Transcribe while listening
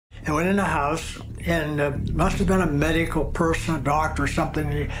and went in the house, and must have been a medical person, a doctor or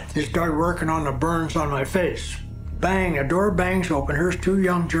something. He started working on the burns on my face. Bang, a door bangs open. Here's two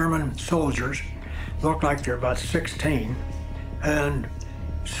young German soldiers, looked like they're about 16, and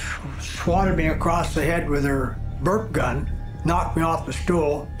swatted me across the head with their burp gun, knocked me off the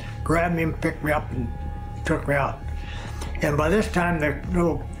stool, grabbed me and picked me up and took me out. And by this time, the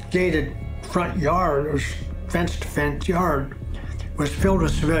little gated front yard, it was fence-to-fence yard, was filled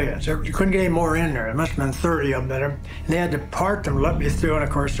with civilians. You couldn't get any more in there. There must have been 30 of them in them. And they had to part them, let me through, and of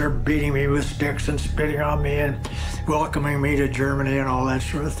course they're beating me with sticks and spitting on me and welcoming me to Germany and all that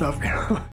sort of stuff.